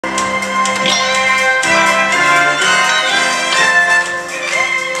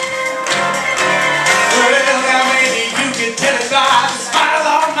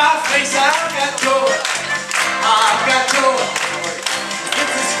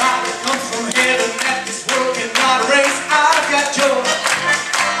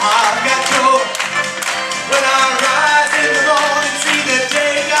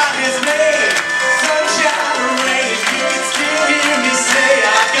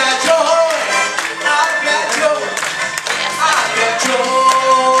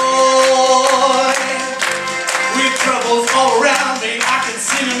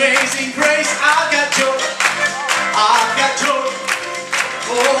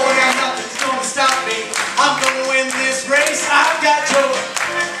joy and nothing's gonna stop me. I'm gonna win this race. I've got joy.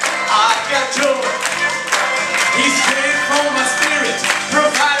 I've got joy. He's strength for my spirit,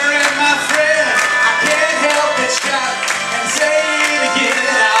 provider and my friend. I can't help but shout and say it again.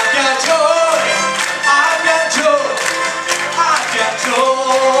 I've got joy. I've got joy. I've got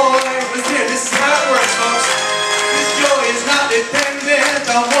joy. Listen here, this is how it works, folks. This joy is not dependent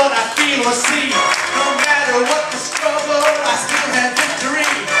on what I feel or see. No matter what the struggle, I still have victory.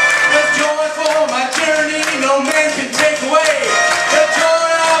 The joy for my journey, no man can take away. The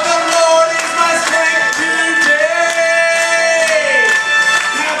joy of the Lord is my strength today.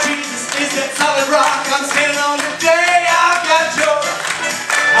 Now Jesus is that solid rock I'm standing on today. I've got joy.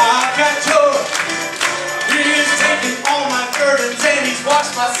 I've got joy. He has taken all my burdens and He's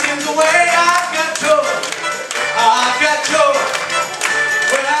washed my sins away. I've got joy. I've got joy.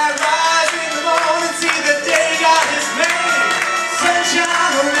 When I rise in the morning, see the day God has made.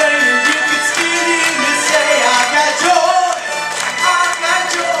 Sunshine or rain, you can still hear me say, I've got joy. I've got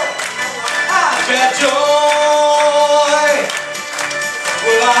joy. I've got joy.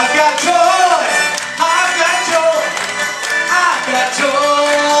 Well, I've got joy. I've got joy. I've got joy.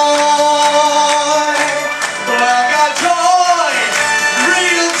 Well, I've got joy.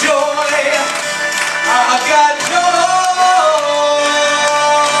 Real joy. I've got joy.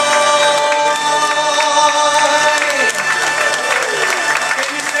 Can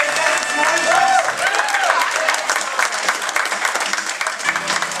you say that this morning?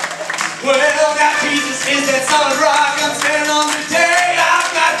 Well, now Jesus is that solid rock.